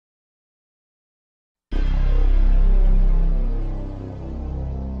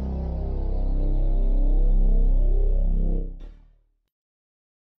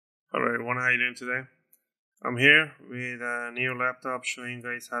everyone, how are you doing today? I'm here with a new laptop showing you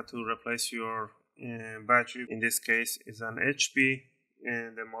guys how to replace your battery. In this case, it's an HP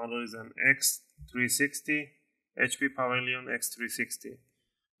and the model is an X360, HP Pavilion X360.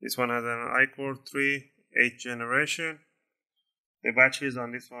 This one has an iCore 3 8th generation. The batteries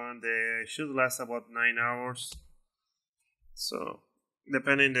on this one, they should last about 9 hours. So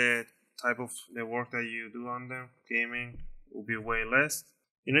depending the type of the work that you do on them, gaming will be way less.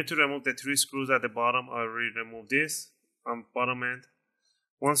 You need to remove the 3 screws at the bottom. I already removed this on bottom end.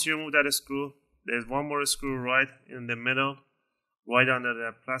 Once you remove that screw, there's one more screw right in the middle, right under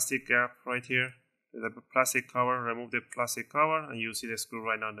the plastic gap right here. There's a plastic cover. Remove the plastic cover and you see the screw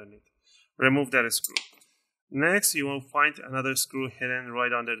right underneath. Remove that screw. Next, you will find another screw hidden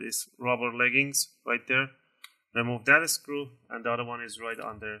right under this rubber leggings right there. Remove that screw, and the other one is right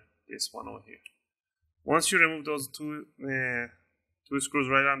under this one over here. Once you remove those two screws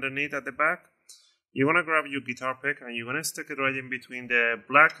right underneath at the back, you're gonna grab your guitar pick and you're gonna stick it right in between the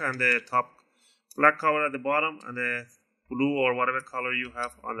black and the top, black cover at the bottom and the blue or whatever color you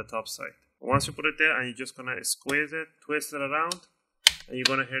have on the top side. Once you put it there, and you're just gonna squeeze it, twist it around, and you're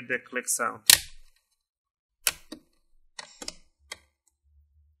gonna hear the click sound.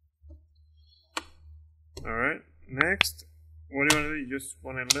 Alright, next, what do you want to do? You just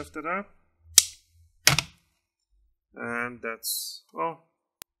want to lift it up. And that's all.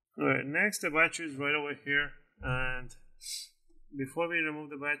 Alright, next the battery is right over here. And before we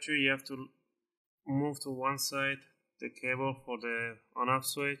remove the battery, you have to move to one side the cable for the on-off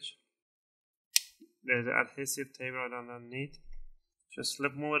switch. There's an adhesive tape right underneath. Just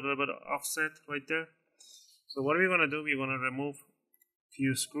move it a little bit offset right there. So what we're going to do, we're going to remove a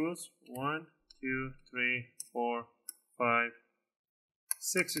few screws. 1, 2, 3, 4, 5,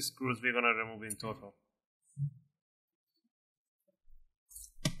 6 screws we're going to remove in total.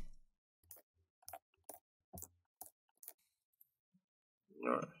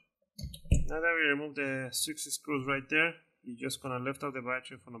 Alright. Now that we remove the 6 screws right there, you're just going to lift up the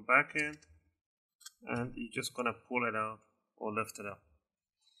battery from the back end and you're just going to pull it out or lift it up.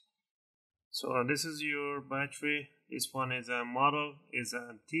 So this is your battery. This one is a model, is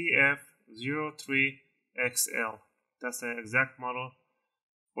a TF03XL. That's the exact model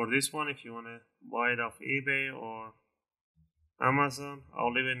for this one. If you want to buy it off eBay or Amazon,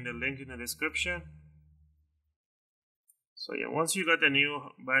 I'll leave in the link in the description. So yeah, once you got the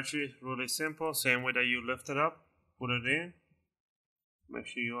new battery, really simple. Same way that you lift it up, put it in. Make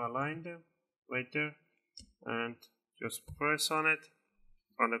sure you align them right there, and just press on it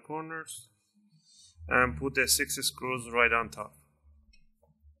on the corners, and put the 6 screws right on top.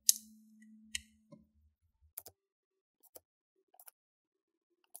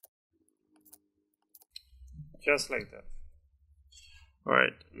 Just like that.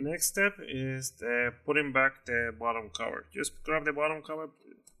 Alright, next step is putting back the bottom cover. Just grab the bottom cover,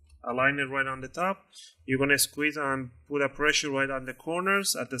 align it right on the top. You're going to squeeze and put a pressure right on the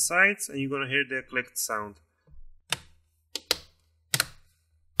corners at the sides, and you're going to hear the click sound.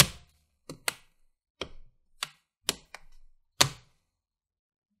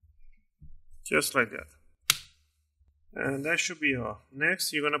 Just like that. And that should be all.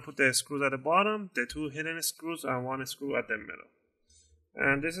 Next, you're going to put the screws at the bottom, the 2 hidden screws, and 1 screw at the middle.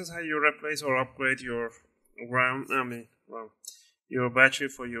 And this is how you replace or upgrade your your battery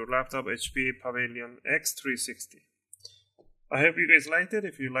for your laptop HP Pavilion X360. I hope you guys liked it.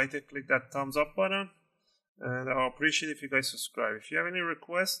 If you liked it, click that thumbs up button. And I'll appreciate if you guys subscribe. If you have any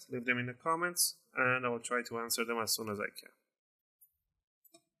requests, leave them in the comments, and I will try to answer them as soon as I can.